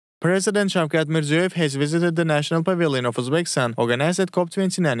President Shavkat Mirziyoyev has visited the National Pavilion of Uzbekistan, organized at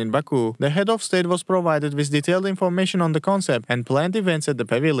COP29 in Baku. The head of state was provided with detailed information on the concept and planned events at the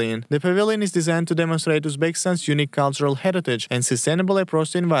pavilion. The pavilion is designed to demonstrate Uzbekistan's unique cultural heritage and sustainable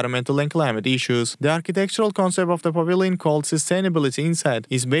approach to environmental and climate issues. The architectural concept of the pavilion, called Sustainability Inside,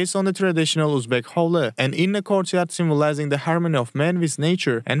 is based on the traditional Uzbek hovle, an inner courtyard symbolizing the harmony of man with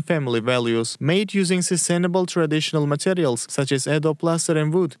nature and family values. Made using sustainable traditional materials such as adobe, plaster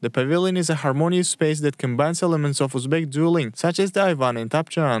and wood, the pavilion is a harmonious space that combines elements of Uzbek dueling, such as the Ayvan and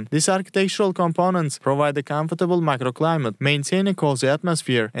Tapchan. These architectural components provide a comfortable microclimate, maintain a cozy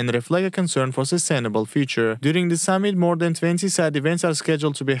atmosphere, and reflect a concern for sustainable future. During the summit, more than 20 side events are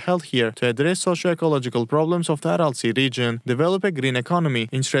scheduled to be held here to address socio-ecological problems of the Aral Sea region, develop a green economy,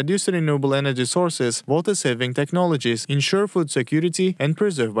 introduce renewable energy sources, water-saving technologies, ensure food security, and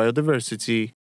preserve biodiversity.